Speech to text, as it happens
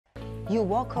You're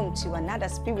welcome to another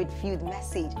spirit-filled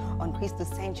message on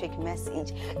Christocentric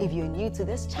Message. If you're new to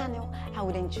this channel, I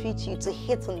would entreat you to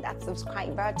hit on that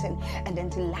subscribe button and then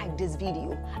to like this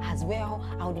video. As well,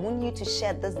 I would want you to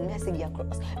share this message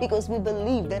across, because we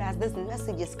believe that as this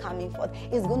message is coming forth,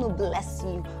 it's going to bless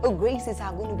you. Graces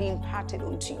are going to be imparted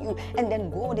unto you, and then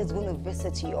God is going to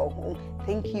visit your home.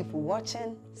 Thank you for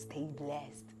watching. Stay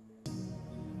blessed.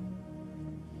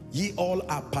 Ye all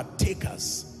are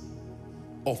partakers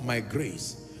of my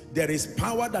grace. There is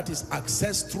power that is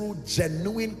accessed through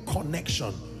genuine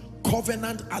connection,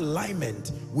 covenant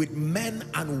alignment with men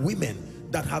and women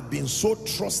that have been so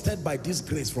trusted by this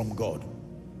grace from God.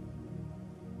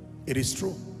 It is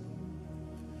true.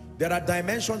 There are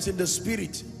dimensions in the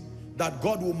spirit that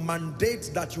God will mandate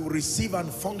that you receive and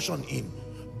function in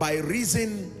by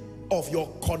reason of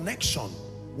your connection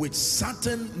with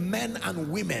certain men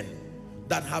and women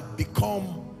that have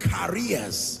become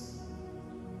carriers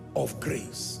of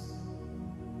grace.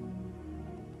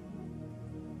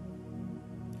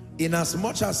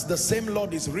 Inasmuch as the same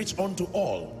Lord is rich unto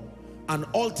all, and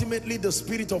ultimately the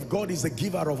Spirit of God is the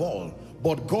giver of all,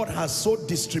 but God has so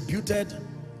distributed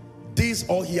this,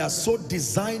 or he has so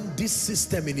designed this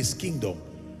system in his kingdom.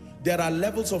 There are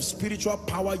levels of spiritual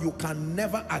power you can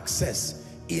never access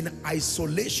in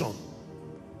isolation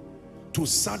to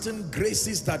certain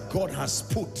graces that God has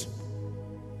put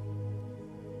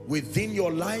within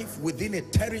your life, within a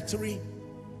territory,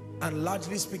 and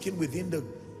largely speaking within the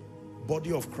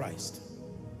body of Christ.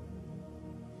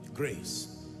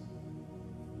 Grace.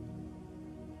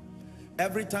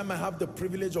 Every time I have the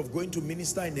privilege of going to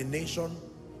minister in a nation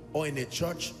or in a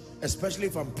church, especially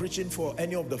if I'm preaching for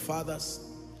any of the fathers,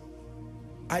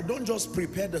 I don't just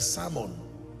prepare the sermon.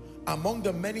 Among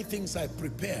the many things I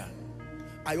prepare,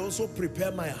 I also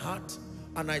prepare my heart,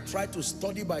 and I try to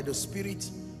study by the Spirit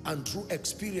and through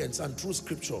experience and through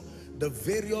scripture the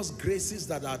various graces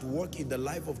that are at work in the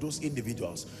life of those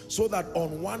individuals, so that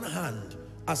on one hand,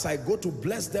 as I go to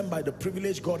bless them by the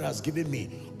privilege God has given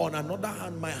me, on another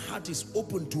hand, my heart is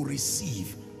open to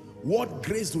receive. What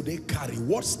grace do they carry?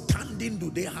 What standing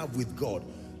do they have with God?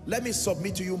 Let me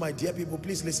submit to you, my dear people,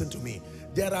 please listen to me.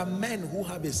 There are men who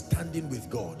have a standing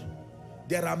with God.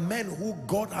 There are men who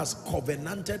God has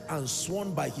covenanted and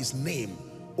sworn by his name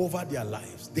over their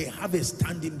lives. They have a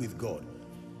standing with God.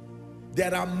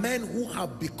 There are men who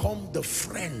have become the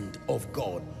friend of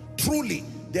God. Truly,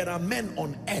 there are men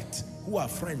on earth who are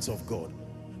friends of God.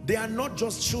 They are not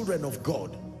just children of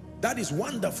God. That is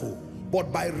wonderful.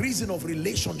 But by reason of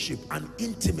relationship and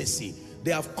intimacy,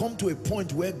 they have come to a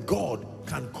point where God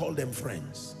can call them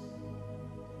friends.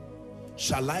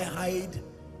 Shall I hide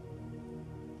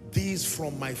these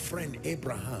from my friend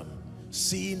Abraham,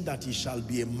 seeing that he shall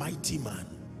be a mighty man?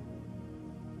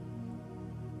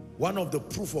 One of the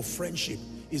proof of friendship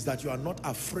is that you are not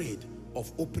afraid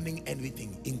of opening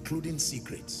anything, including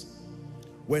secrets.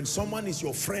 When someone is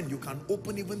your friend, you can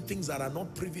open even things that are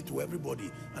not privy to everybody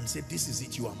and say, this is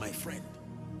it, you are my friend.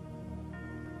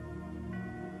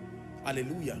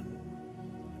 Hallelujah.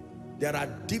 There are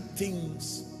deep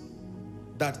things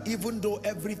that, even though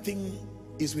everything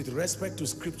is with respect to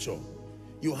scripture,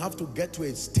 you have to get to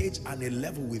a stage and a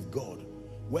level with God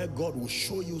where God will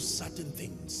show you certain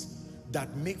things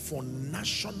that make for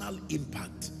national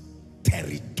impact,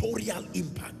 territorial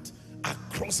impact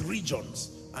across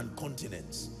regions and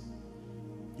continents.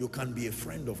 You can be a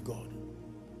friend of God,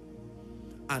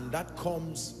 and that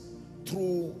comes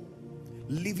through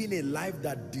living a life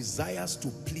that desires to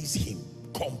please him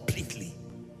completely.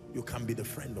 You can be the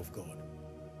friend of God.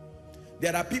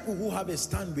 There are people who have a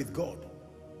stand with God.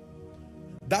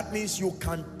 That means you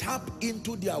can tap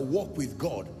into their walk with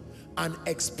God and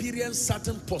experience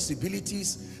certain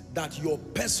possibilities that your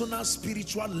personal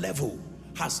spiritual level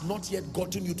has not yet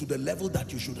gotten you to the level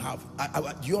that you should have.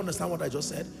 Do you understand what I just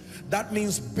said? That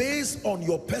means based on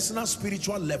your personal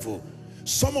spiritual level,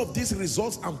 some of these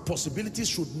results and possibilities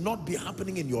should not be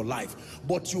happening in your life,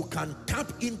 but you can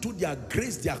tap into their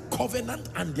grace, their covenant,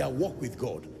 and their walk with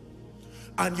God.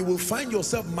 And you will find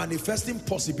yourself manifesting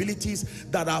possibilities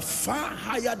that are far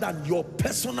higher than your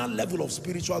personal level of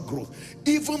spiritual growth,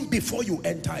 even before you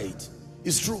enter it.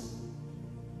 It's true.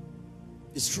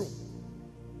 It's true.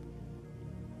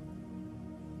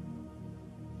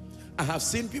 I have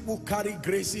seen people carry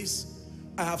graces.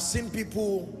 I have seen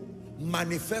people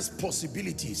manifest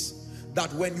possibilities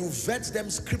that when you vet them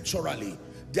scripturally,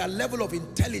 their level of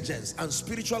intelligence and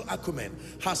spiritual acumen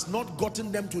has not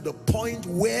gotten them to the point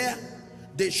where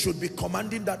they should be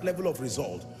commanding that level of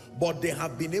result, but they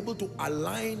have been able to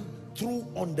align through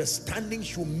understanding,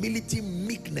 humility,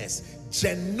 meekness,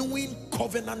 genuine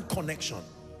covenant connection.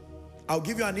 I'll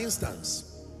give you an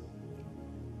instance.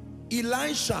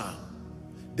 Elisha,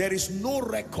 there is no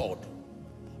record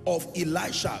of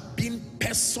Elisha being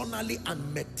personally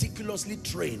and meticulously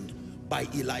trained by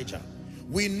Elijah.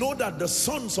 We know that the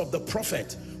sons of the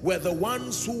prophet were the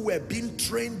ones who were being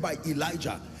trained by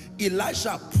Elijah.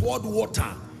 Elisha poured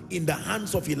water in the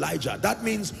hands of Elijah. That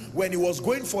means when he was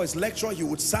going for his lecture, he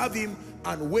would serve him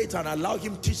and wait and allow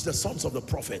him teach the sons of the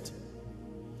prophet.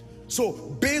 So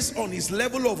based on his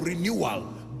level of renewal,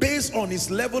 based on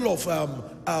his level of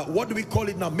what do we call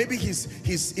it now, maybe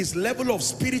his level of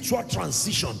spiritual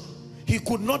transition, he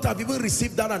could not have even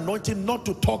received that anointing, not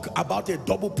to talk about a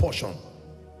double portion.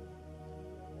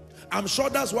 I'm sure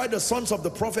that's why the sons of the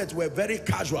prophet were very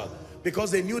casual, because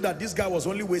they knew that this guy was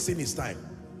only wasting his time.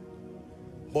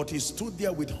 But he stood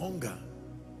there with hunger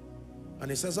and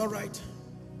he says, all right,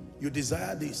 you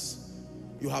desire this,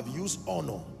 you have used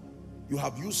honor, you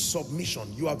have used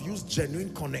submission, you have used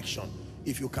genuine connection.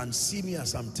 If you can see me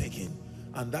as I'm taking.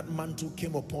 And that mantle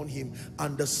came upon him,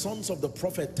 and the sons of the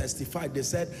prophet testified. They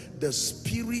said, the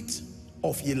spirit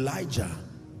of Elijah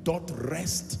doth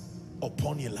rest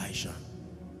upon Elisha.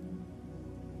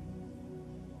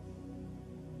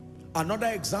 Another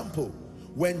example,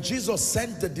 when Jesus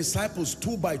sent the disciples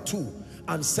 2 by 2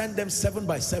 and sent them 7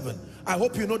 by 7, I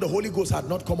hope you know the Holy Ghost had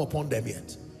not come upon them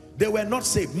yet. They were not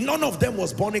saved. None of them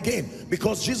was born again,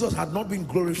 because Jesus had not been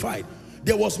glorified.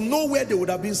 There was nowhere they would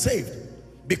have been saved,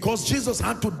 because Jesus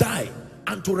had to die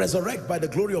and to resurrect by the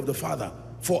glory of the Father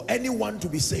for anyone to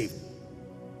be saved.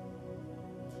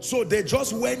 So they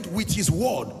just went with his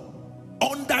word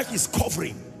under his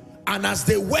covering, and as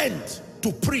they went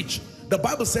to preach, the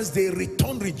Bible says they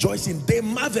returned rejoicing. They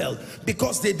marveled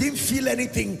because they didn't feel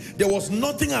anything. There was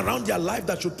nothing around their life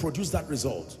that should produce that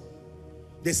result.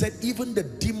 They said, even the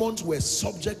demons were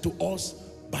subject to us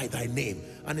by thy name.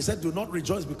 And he said, do not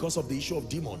rejoice because of the issue of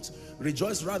demons.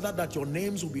 Rejoice rather that your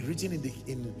names will be written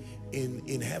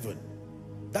in heaven.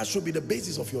 That should be the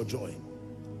basis of your joy.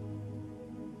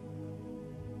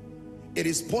 It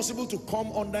is possible to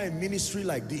come under a ministry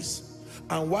like this,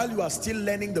 and while you are still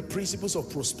learning the principles of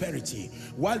prosperity,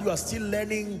 while you are still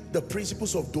learning the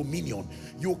principles of dominion,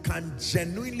 you can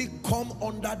genuinely come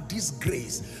under this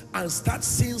grace and start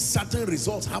seeing certain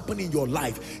results happen in your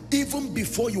life even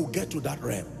before you get to that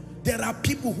realm. There are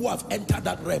people who have entered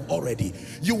that realm already.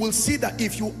 You will see that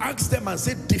if you ask them and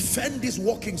say, defend these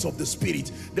workings of the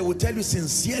Spirit, they will tell you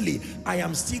sincerely, I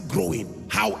am still growing.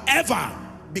 However,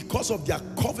 because of their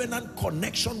covenant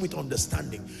connection with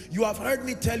understanding. You have heard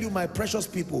me tell you, my precious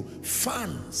people,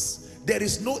 fans, there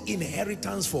is no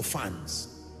inheritance for fans.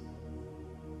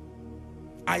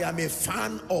 I am a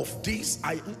fan of this.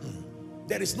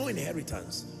 There is no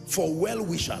inheritance for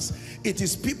well-wishers. It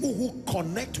is people who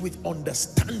connect with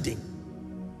understanding.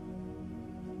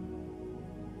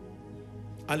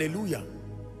 Hallelujah.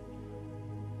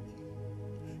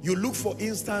 You look, for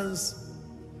instance,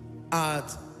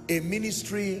 at a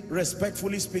ministry,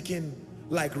 respectfully speaking,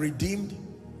 like Redeemed,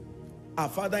 our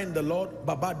father in the Lord,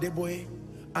 Baba Deboe,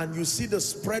 and you see the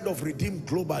spread of Redeemed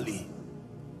globally.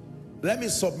 Let me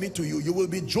submit to you, you will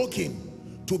be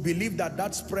joking to believe that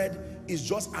that spread is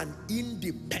just an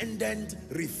independent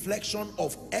reflection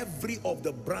of every of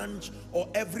the branch or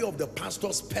every of the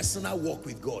pastor's personal walk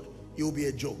with God. It will be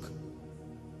a joke.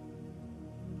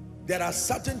 There are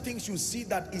certain things you see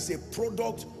that is a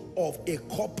product of a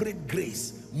corporate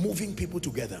grace moving people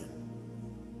together.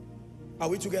 Are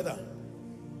we together?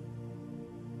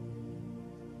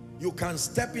 You can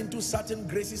step into certain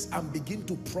graces and begin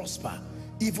to prosper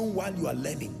even while you are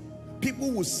learning.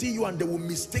 People will see you and they will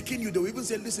mistaken you. They will even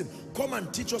say, listen, come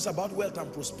and teach us about wealth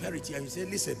and prosperity. And you say,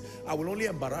 listen, I will only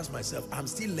embarrass myself. I'm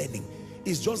still learning.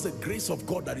 It's just the grace of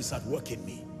God that is at work in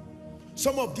me.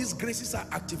 Some of these graces are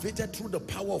activated through the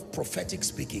power of prophetic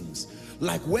speakings.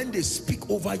 Like when they speak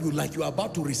over you, like you are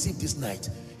about to receive this night.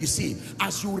 You see,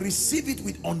 as you receive it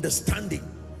with understanding,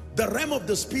 the realm of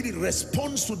the Spirit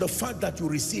responds to the fact that you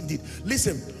received it.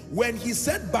 Listen, when he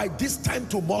said by this time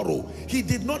tomorrow, he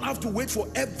did not have to wait for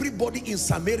everybody in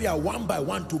Samaria one by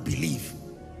one to believe.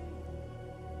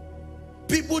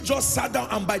 People just sat down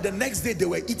and by the next day they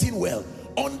were eating well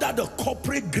under the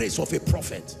corporate grace of a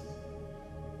prophet.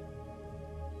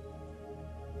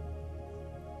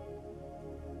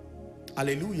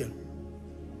 Hallelujah.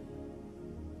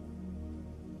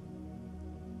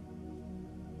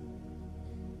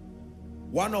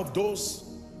 One of those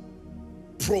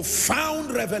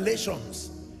profound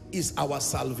revelations is our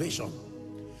salvation.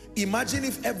 Imagine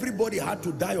if everybody had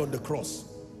to die on the cross.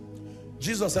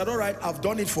 Jesus said, all right, I've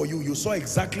done it for you. You saw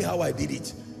exactly how I did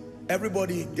it.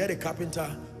 Everybody get a carpenter,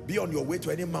 be on your way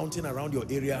to any mountain around your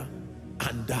area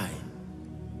and die.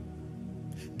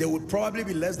 there would probably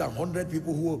be less than 100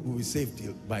 people who will be saved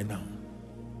by now,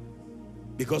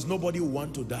 because nobody will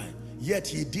want to die. Yet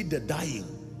he did the dying,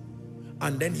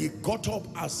 and then he got up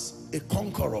as a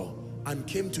conqueror and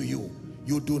came to you.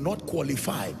 You do not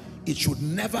qualify. It should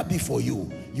never be for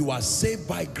you. You are saved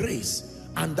by grace,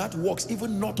 and that works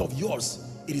even not of yours.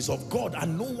 It is of God,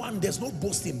 and no one, there's no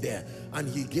boasting there. And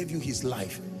he gave you his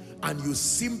life, and you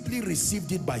simply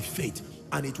received it by faith,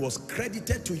 and it was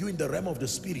credited to you in the realm of the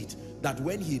spirit that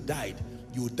when he died,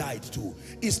 you died too.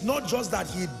 It's not just that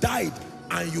he died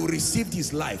and you received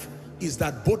his life, it's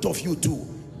that both of you too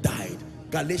died.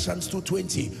 Galatians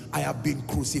 2:20, I have been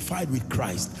crucified with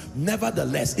Christ.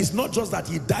 Nevertheless, it's not just that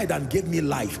he died and gave me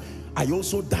life, I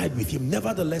also died with him.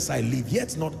 Nevertheless I live,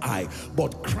 yet not I,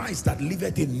 but Christ that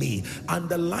liveth in me. And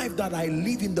the life that I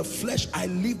live in the flesh, I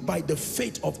live by the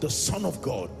faith of the Son of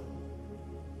God.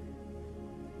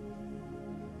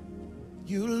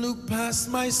 You look past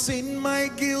my sin, my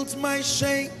guilt, my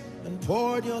shame, and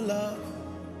poured your love.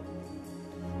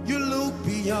 You look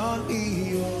beyond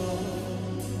me, oh.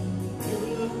 You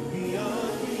look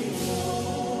beyond me,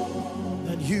 oh.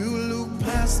 And you look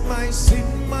past my sin,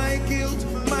 my guilt,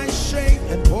 my shame,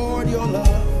 and poured your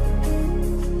love.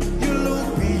 You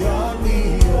look beyond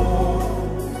me, oh.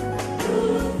 You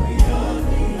look beyond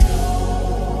me,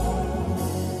 oh.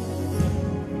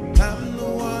 I'm the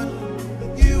one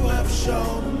you have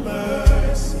shown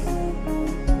mercy.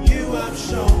 You have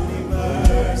shown me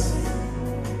mercy.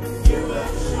 You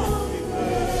have shown me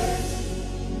mercy.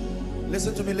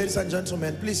 Listen to me, ladies and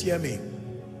gentlemen, please hear me.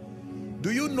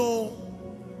 Do you know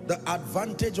the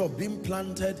advantage of being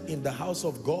planted in the house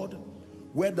of God,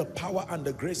 where the power and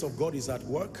the grace of God is at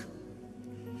work?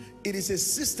 It is a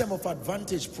system of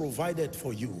advantage provided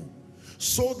for you,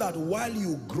 so that while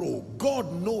you grow,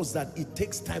 God knows that it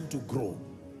takes time to grow.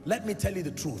 Let me tell you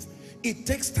the truth. It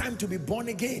takes time to be born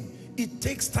again. It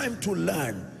takes time to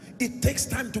learn. It takes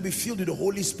time to be filled with the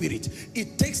Holy Spirit.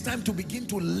 It takes time to begin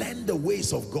to learn the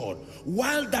ways of God.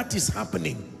 While that is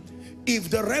happening,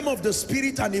 if the realm of the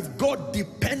spirit and if God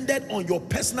depended on your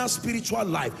personal spiritual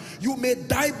life, you may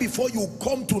die before you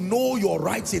come to know your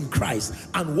rights in Christ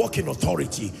and walk in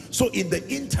authority. So in the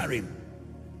interim,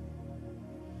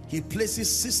 he places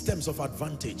systems of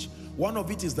advantage. One of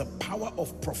it is the power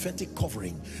of prophetic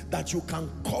covering, that you can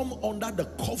come under the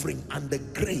covering and the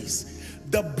grace.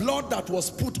 The blood that was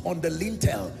put on the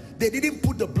lintel, they didn't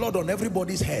put the blood on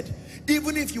everybody's head.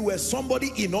 Even if you were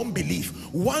somebody in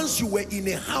unbelief, once you were in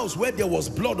a house where there was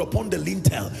blood upon the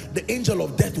lintel, the angel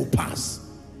of death will pass.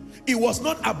 It was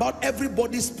not about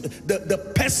everybody's,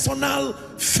 the personal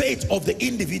faith of the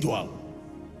individual.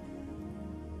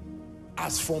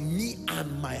 As for me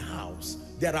and my house,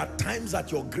 there are times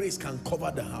that your grace can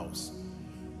cover the house.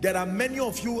 There are many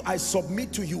of you, I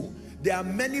submit to you, there are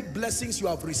many blessings you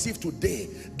have received today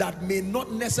that may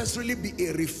not necessarily be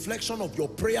a reflection of your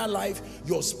prayer life,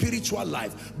 your spiritual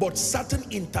life, but certain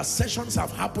intercessions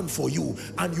have happened for you,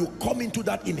 and you come into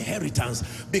that inheritance.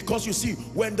 Because you see,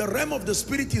 when the realm of the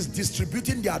spirit is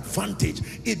distributing the advantage,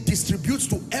 it distributes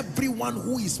to everyone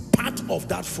who is part of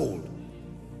that fold.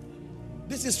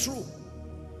 This is true.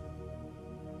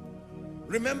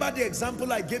 Remember the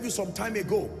example I gave you some time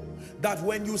ago, that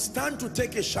when you stand to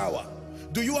take a shower,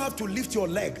 do you have to lift your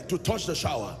leg to touch the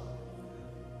shower?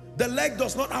 The leg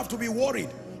does not have to be worried.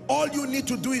 All you need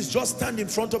to do is just stand in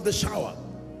front of the shower.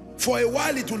 For a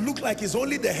while it will look like it's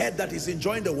only the head that is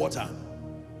enjoying the water,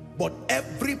 but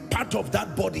every part of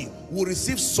that body will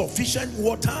receive sufficient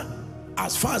water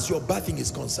as far as your bathing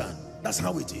is concerned. That's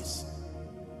how it is.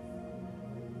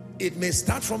 It may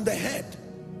start from the head.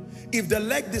 If the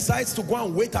leg decides to go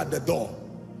and wait at the door,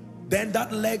 then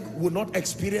that leg will not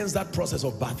experience that process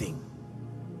of bathing.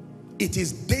 It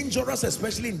is dangerous,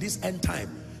 especially in this end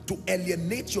time, to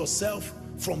alienate yourself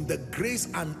from the grace,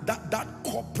 and that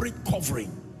corporate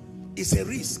covering is a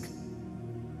risk.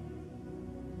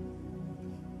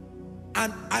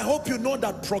 And I hope you know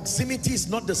that proximity is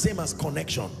not the same as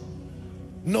connection.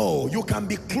 No, you can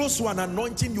be close to an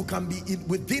anointing, you can be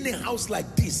within a house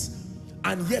like this,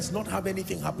 and yet not have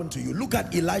anything happen to you. Look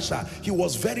at Elisha. He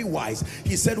was very wise.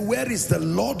 He said, where is the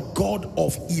Lord God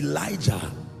of Elijah?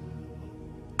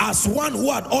 As one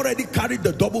who had already carried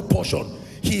the double portion,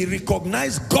 he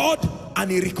recognized God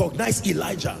and he recognized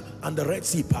Elijah, and the Red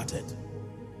Sea parted,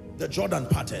 the Jordan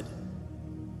parted.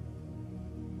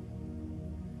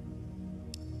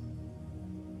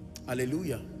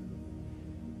 Hallelujah.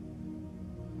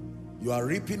 You are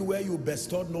reaping where you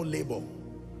bestowed no labor.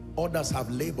 Others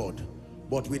have labored,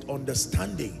 but with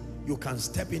understanding you can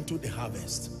step into the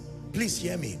harvest. Please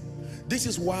hear me. This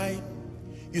is why,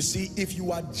 you see, if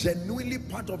you are genuinely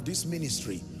part of this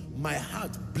ministry, my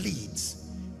heart bleeds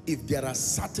if there are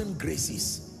certain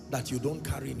graces that you don't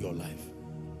carry in your life.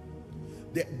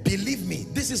 Believe me,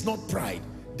 this is not pride.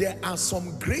 There are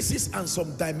some graces and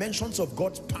some dimensions of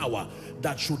God's power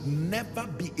that should never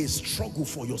be a struggle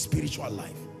for your spiritual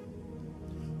life.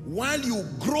 While you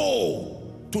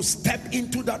grow to step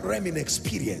into that realm in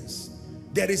experience,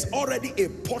 there is already a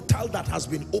portal that has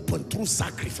been opened through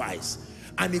sacrifice.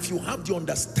 And if you have the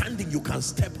understanding, you can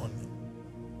step on it.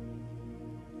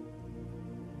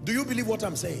 Do you believe what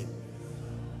I'm saying?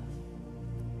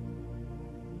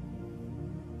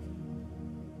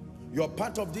 You're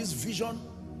part of this vision,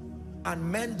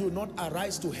 and men do not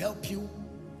arise to help you.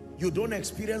 You don't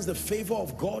experience the favor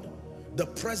of God. The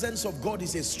presence of God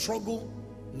is a struggle.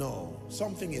 No,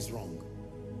 something is wrong.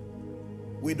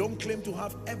 We don't claim to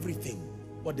have everything,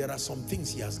 but there are some things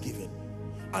he has given.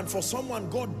 And for someone,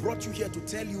 God brought you here to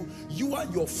tell you, you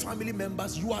and your family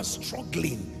members, you are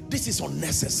struggling. This is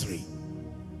unnecessary.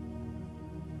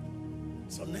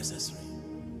 It's unnecessary.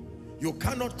 You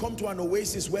cannot come to an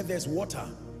oasis where there's water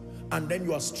and then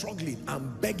you are struggling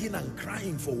and begging and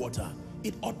crying for water.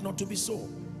 It ought not to be so.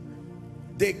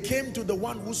 They came to the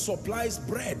one who supplies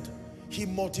bread. He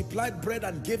multiplied bread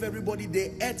and gave everybody.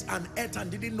 They ate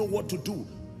and didn't know what to do.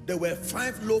 There were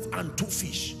 5 loaves and 2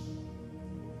 fish.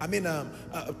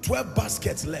 12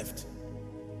 baskets left.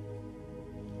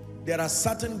 There are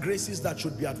certain graces that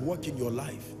should be at work in your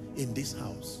life in this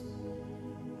house.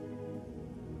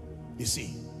 You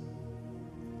see,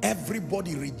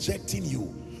 everybody rejecting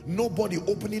you, nobody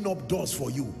opening up doors for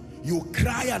you. You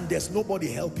cry and there's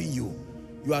nobody helping you.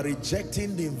 You are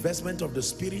rejecting the investment of the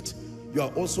Spirit. You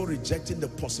are also rejecting the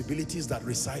possibilities that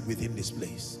reside within this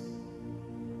place.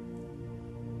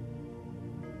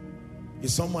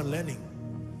 Is someone learning?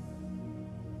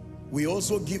 We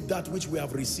also give that which we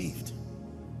have received.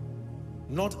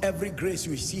 Not every grace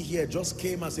you see here just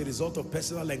came as a result of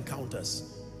personal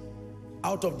encounters.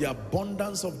 Out of the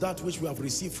abundance of that which we have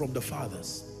received from the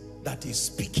fathers, that is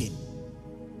speaking,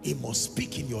 it must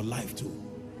speak in your life too.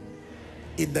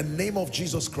 In the name of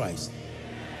Jesus Christ.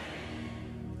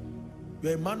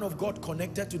 You're a man of God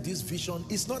connected to this vision.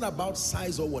 It's not about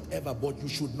size or whatever, but you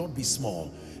should not be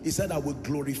small. He said, I will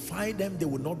glorify them, they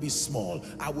will not be small.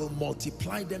 I will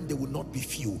multiply them, they will not be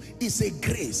few. It's a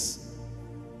grace.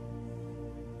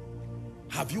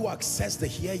 Have you accessed the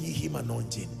hear ye him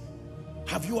anointing?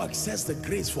 Have you accessed the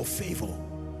grace for favor?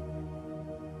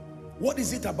 What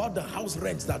is it about the house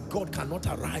rents that God cannot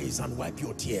arise and wipe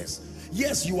your tears?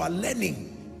 Yes, you are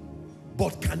learning,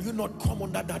 but can you not come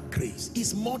under that grace?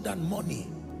 It's more than money.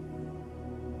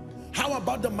 How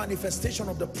about the manifestation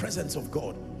of the presence of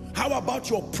God? How about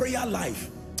your prayer life?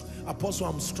 Apostle,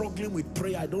 I'm struggling with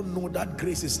prayer. I don't know, that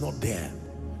grace is not there.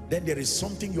 Then there is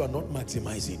something you are not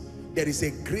maximizing. There is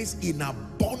a grace in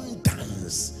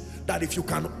abundance that if you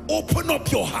can open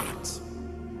up your heart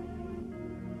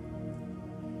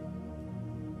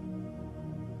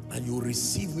and you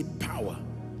receive with power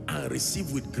and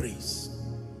receive with grace.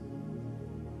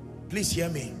 Please hear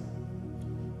me.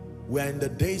 We are in the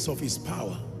days of his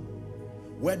power,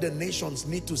 where the nations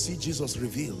need to see Jesus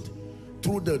revealed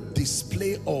through the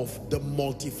display of the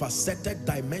multifaceted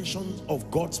dimensions of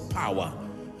God's power.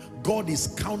 God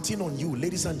is counting on you,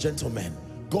 ladies and gentlemen.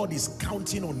 God is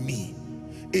counting on me.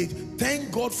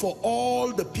 Thank God for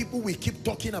all the people we keep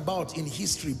talking about in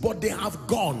history, but they have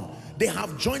gone. They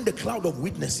have joined the cloud of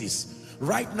witnesses.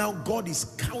 Right now, God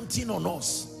is counting on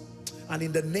us. And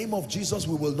in the name of Jesus,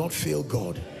 we will not fail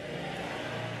God.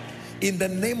 In the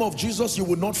name of Jesus, you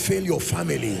will not fail your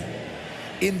family.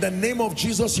 In the name of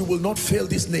Jesus, you will not fail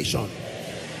this nation.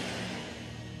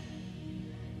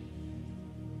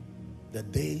 The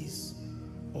days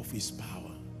of his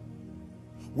power,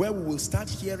 where we will start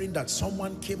hearing that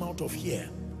someone came out of here,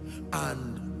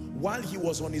 and while he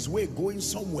was on his way going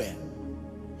somewhere,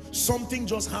 something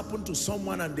just happened to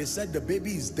someone and they said the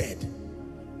baby is dead.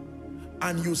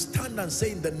 And you stand and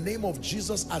say, in the name of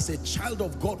Jesus, as a child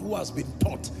of God who has been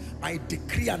taught, I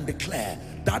decree and declare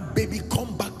that baby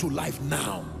come back to life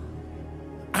now.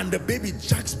 And the baby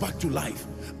jacks back to life.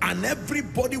 And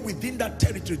everybody within that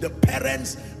territory, the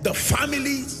parents, the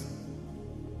families,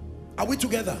 are we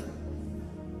together?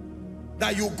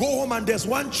 That you go home and there's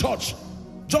one church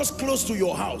just close to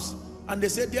your house, and they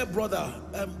say, dear brother,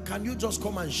 can you just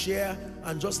come and share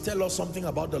and just tell us something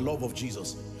about the love of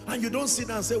Jesus? And you don't sit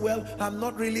and say, well, I'm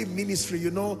not really ministry,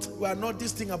 you know, we are not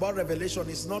this thing about revelation.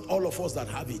 It's not all of us that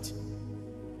have it.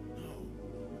 No.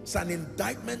 It's an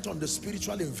indictment on the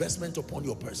spiritual investment upon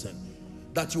your person.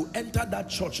 that you enter that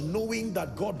church knowing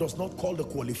that God does not call the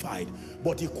qualified,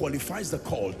 but he qualifies the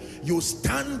called. You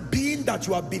stand being that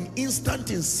you have been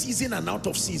instant in season and out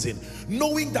of season,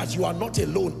 knowing that you are not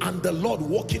alone and the Lord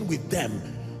walking with them,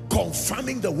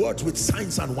 confirming the words with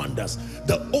signs and wonders.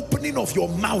 The opening of your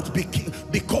mouth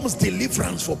becomes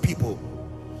deliverance for people,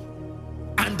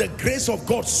 and the grace of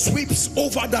God sweeps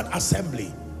over that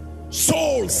assembly.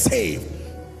 Souls saved,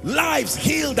 lives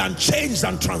healed and changed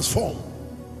and transformed.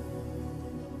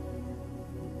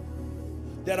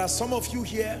 There are some of you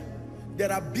here,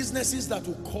 there are businesses that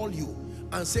will call you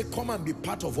and say, come and be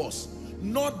part of us.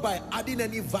 Not by adding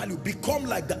any value. Become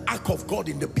like the ark of God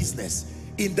in the business,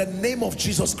 in the name of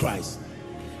Jesus Christ.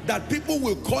 That people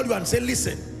will call you and say,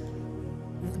 listen,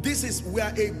 we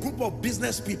are a group of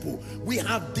business people. We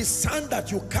have discerned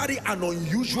that you carry an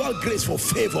unusual grace for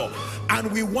favor,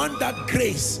 and we want that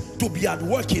grace to be at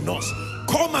work in us.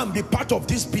 Come and be part of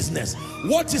this business.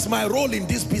 What is my role in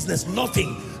this business?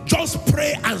 Nothing. Just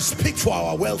pray and speak for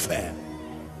our welfare.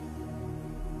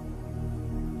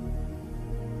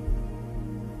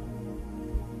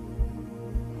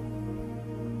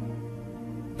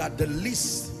 That the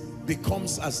least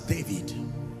becomes as David.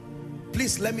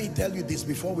 Please let me tell you this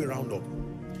before we round up.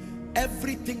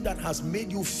 Everything that has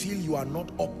made you feel you are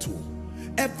not up to,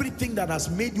 everything that has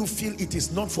made you feel it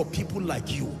is not for people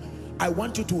like you, I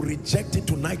want you to reject it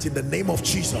tonight in the name of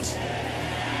Jesus.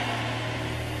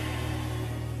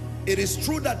 It is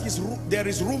true that there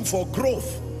is room for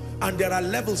growth and there are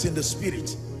levels in the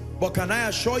spirit, but can I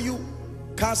assure you,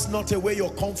 cast not away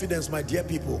your confidence, my dear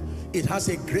people. It has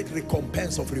a great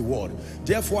recompense of reward.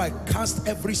 Therefore, I cast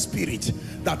every spirit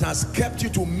that has kept you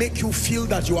to make you feel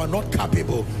that you are not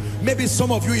capable. Maybe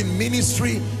some of you in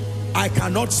ministry, I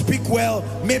cannot speak well,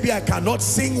 maybe I cannot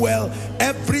sing well.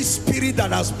 Every spirit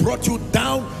that has brought you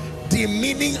down,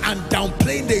 demeaning and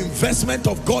downplaying the investment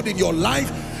of God in your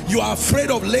life. You are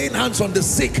afraid of laying hands on the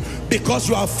sick because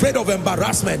you are afraid of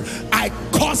embarrassment. I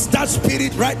curse that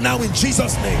spirit right now in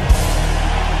Jesus' name.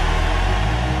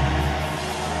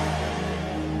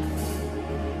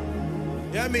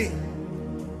 Hear me?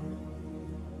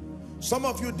 Some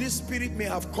of you, this spirit may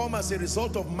have come as a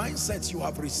result of mindsets you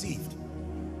have received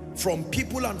from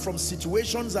people and from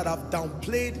situations that have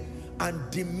downplayed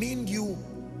and demeaned you.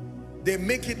 They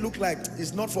make it look like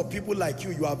it's not for people like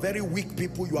you. You are very weak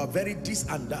people. You are very this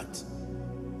and that.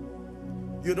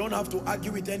 You don't have to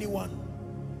argue with anyone.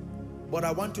 But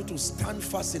I want you to stand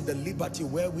fast in the liberty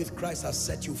wherewith Christ has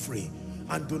set you free.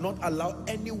 And do not allow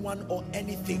anyone or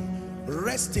anything.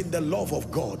 Rest in the love of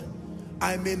God.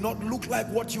 I may not look like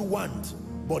what you want,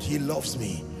 but he loves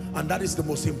me. And that is the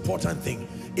most important thing.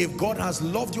 If God has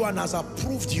loved you and has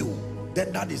approved you,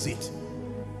 then that is it.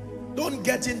 Don't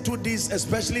get into this,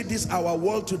 especially this our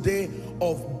world today,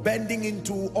 of bending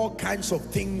into all kinds of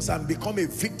things and become a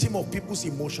victim of people's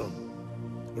emotion.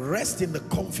 Rest in the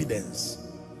confidence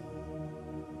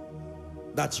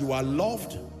that you are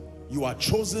loved, you are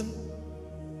chosen.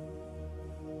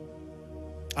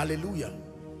 Hallelujah.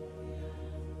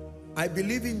 I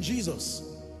believe in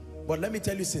Jesus, but let me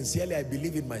tell you sincerely, I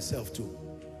believe in myself too.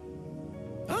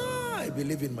 I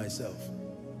believe in myself.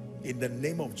 In the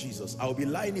name of Jesus. I'll be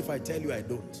lying if I tell you I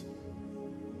don't.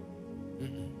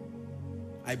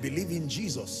 I believe in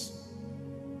Jesus,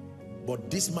 but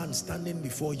this man standing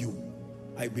before you,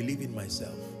 I believe in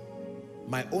myself.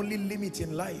 My only limit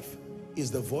in life is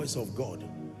the voice of God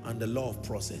and the law of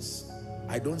process.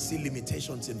 I don't see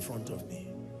limitations in front of me.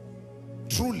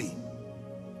 Truly,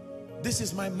 this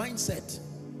is my mindset.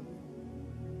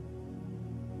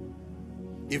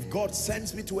 If God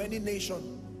sends me to any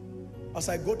nation, as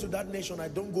I go to that nation, I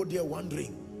don't go there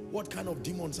wondering what kind of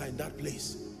demons are in that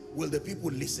place. Will the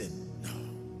people listen? No.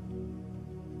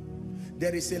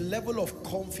 There is a level of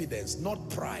confidence, not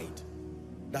pride,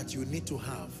 that you need to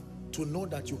have to know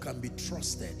that you can be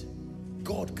trusted.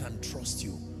 God can trust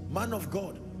you. Man of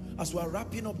God, as we are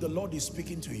wrapping up, the Lord is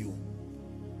speaking to you.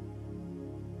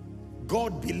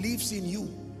 God believes in you.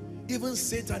 Even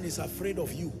Satan is afraid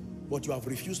of you, but you have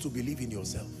refused to believe in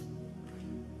yourself.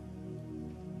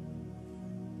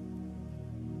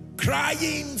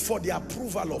 Crying for the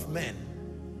approval of men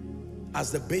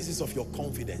as the basis of your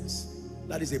confidence.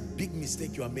 That is a big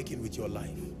mistake you are making with your life.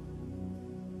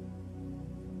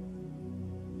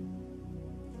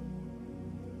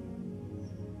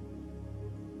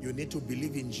 You need to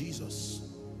believe in Jesus,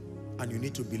 and you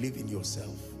need to believe in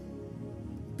yourself.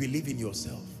 Believe in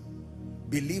yourself.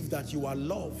 Believe that you are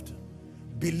loved.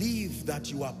 Believe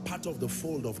that you are part of the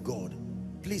fold of God.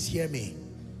 Please hear me.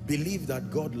 Believe that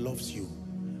God loves you,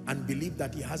 and believe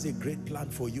that he has a great plan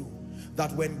for you.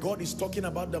 That when God is talking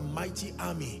about the mighty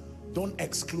army, don't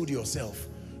exclude yourself.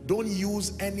 Don't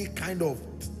use any kind of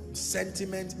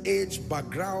sentiment, age,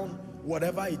 background,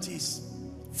 whatever it is.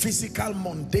 Physical,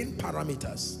 mundane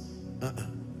parameters.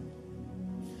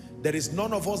 There is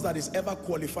none of us that is ever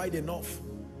qualified enough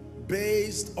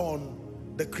based on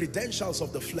the credentials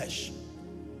of the flesh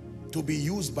to be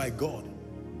used by God.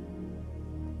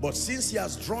 But since he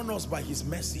has drawn us by his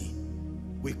mercy,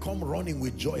 we come running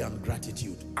with joy and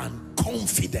gratitude and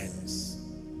confidence.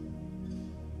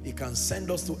 He can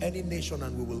send us to any nation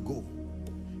and we will go.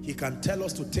 He can tell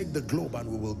us to take the globe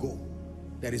and we will go.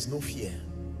 There is no fear.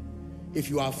 If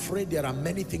you are afraid, there are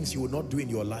many things you will not do in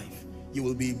your life. You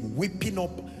will be whipping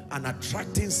up and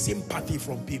attracting sympathy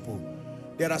from people.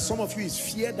 There are some of you, it's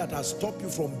fear that has stopped you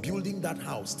from building that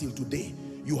house till today.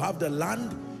 You have the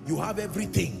land, you have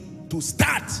everything. To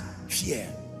start, fear.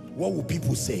 What will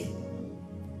people say?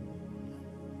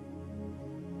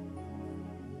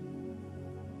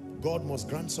 God must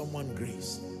grant someone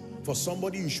grace. For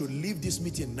somebody, you should leave this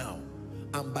meeting now.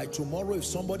 And by tomorrow, if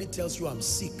somebody tells you I'm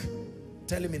sick,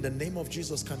 tell him, in the name of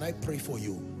Jesus, can I pray for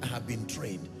you? I have been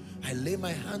trained. I lay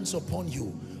my hands upon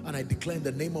you and I declare in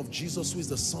the name of Jesus, who is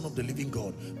the Son of the living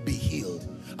God, be healed.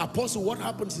 Apostle, what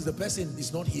happens is the person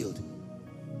is not healed?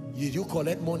 Did you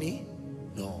collect money?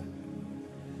 No.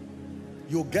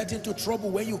 You get into trouble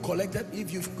when you collect it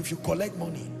if you collect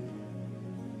money.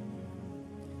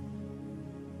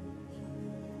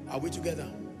 Are we together?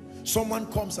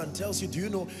 Someone comes and tells you, do you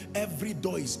know every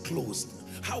door is closed?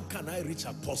 How can I reach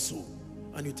Apostle?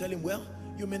 And you tell him, well,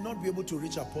 you may not be able to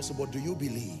reach Apostle, but do you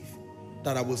believe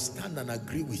that I will stand and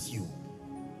agree with you?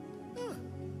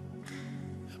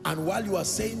 And while you are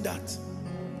saying that,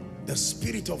 the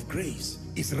Spirit of grace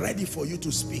is ready for you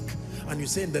to speak. And you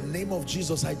say, in the name of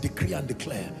Jesus, I decree and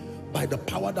declare, by the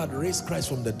power that raised Christ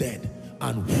from the dead,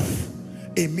 and whoosh,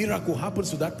 a miracle happens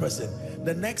to that person.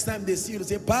 The next time they see you, they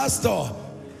say, Pastor.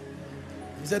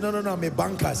 He said, no, I'm a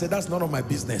banker. I said, that's none of my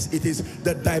business. It is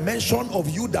the dimension of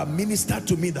you that ministered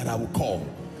to me that I will call.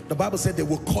 The Bible said they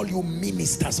will call you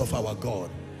ministers of our God.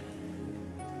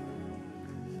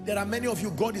 There are many of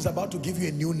you, God is about to give you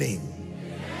a new name.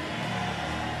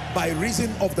 By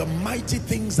reason of the mighty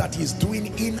things that he's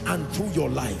doing in and through your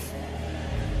life.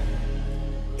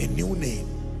 A new name.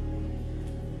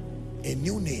 A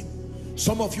new name.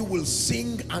 Some of you will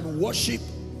sing and worship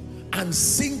and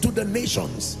sing to the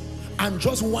nations, and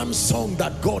just one song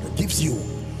that God gives you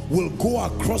will go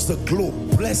across the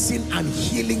globe, blessing and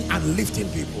healing and lifting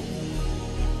people.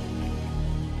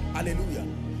 Hallelujah.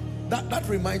 That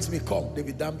reminds me, come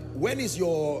David, when is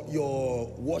your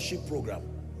worship program?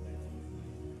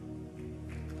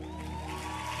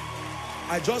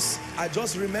 I just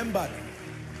remembered.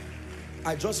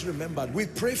 We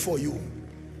pray for you.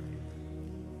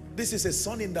 This is a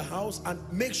son in the house, and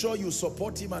make sure you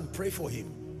support him and pray for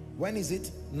him. When is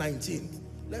it? 19th.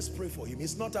 Let's pray for him.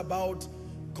 It's not about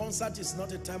concert. It's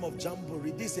not a time of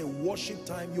jamboree. This is a worship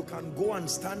time. You can go and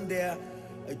stand there.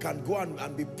 You can go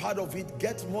and be part of it.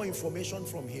 Get more information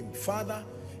from him. Father,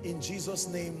 in Jesus'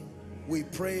 name, we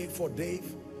pray for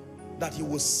Dave, that he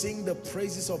will sing the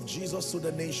praises of Jesus to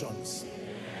the nations.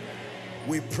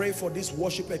 We pray for this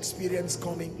worship experience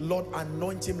coming. Lord,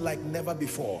 anoint him like never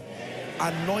before.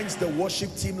 Anoint the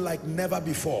worship team like never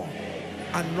before.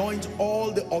 Anoint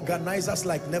all the organizers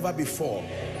like never before.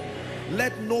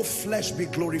 Let no flesh be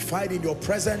glorified in your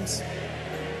presence.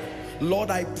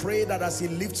 Lord, I pray that as he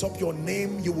lifts up your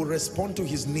name, you will respond to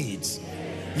his needs.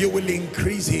 You will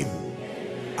increase him.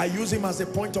 I use him as a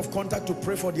point of contact to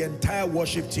pray for the entire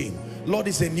worship team. Lord,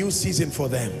 it's a new season for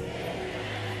them.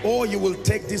 Oh, you will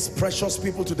take these precious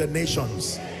people to the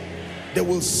nations. They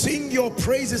will sing your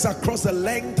praises across the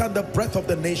length and the breadth of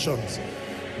the nations,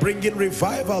 bringing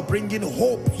revival, bringing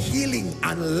hope, healing,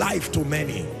 and life to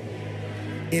many.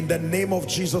 In the name of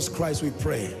Jesus Christ we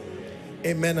pray.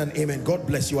 Amen and amen. God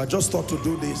bless you. I just thought to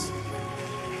do this.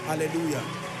 Hallelujah.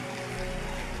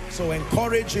 So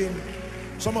encourage him.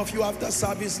 Some of you, after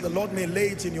service, the Lord may lay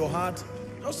it in your heart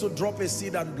just to drop a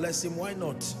seed and bless him. Why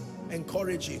not?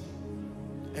 Encourage him.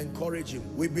 Encourage him.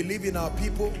 We believe in our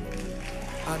people,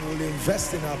 and we'll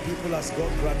invest in our people as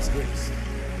God grants grace.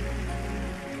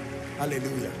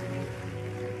 Hallelujah.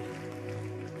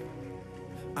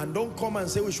 And don't come and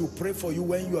say we should pray for you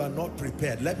when you are not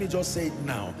prepared. Let me just say it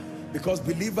now, because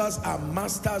believers are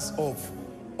masters of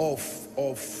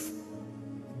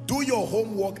do your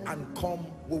homework and come.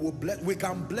 We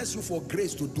can bless you for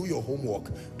grace to do your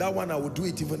homework. That one I will do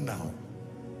it even now.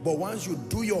 But once you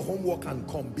do your homework and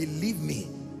come, believe me,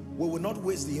 we will not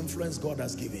waste the influence God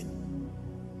has given.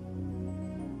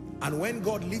 And when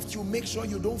God lifts you, make sure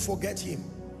you don't forget him.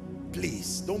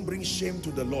 Please, don't bring shame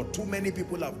to the Lord. Too many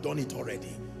people have done it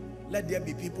already. let there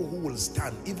be people who will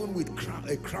stand. Even with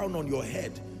a crown on your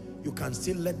head, you can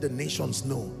still let the nations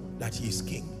know that he is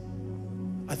king.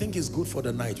 I think it's good for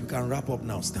the night. We can wrap up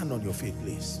now. Stand on your feet,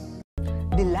 please.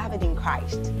 Beloved in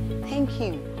Christ, thank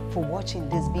you for watching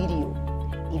this video.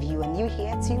 If you are new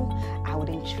here too, I would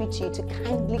entreat you to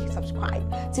kindly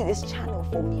subscribe to this channel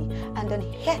for me and then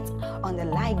hit on the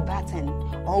like button.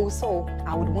 Also,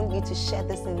 I would want you to share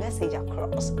this message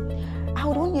across. I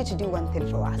would want you to do one thing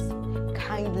for us.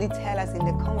 Kindly tell us in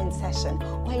the comment section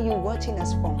where you're watching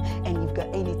us from, and you've got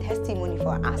any testimony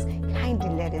for us, kindly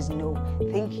let us know.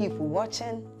 Thank you for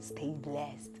watching. Stay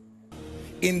blessed.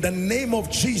 In the name of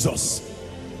Jesus,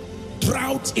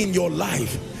 drought in your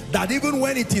life, that even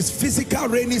when it is physical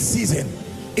rainy season,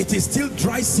 it is still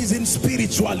dry season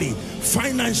spiritually,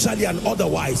 financially, and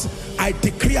otherwise, I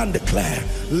decree and declare,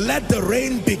 let the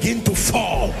rain begin to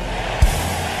fall.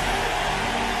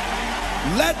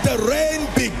 Let the rain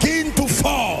begin to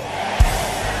fall.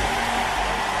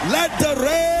 Let the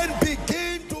rain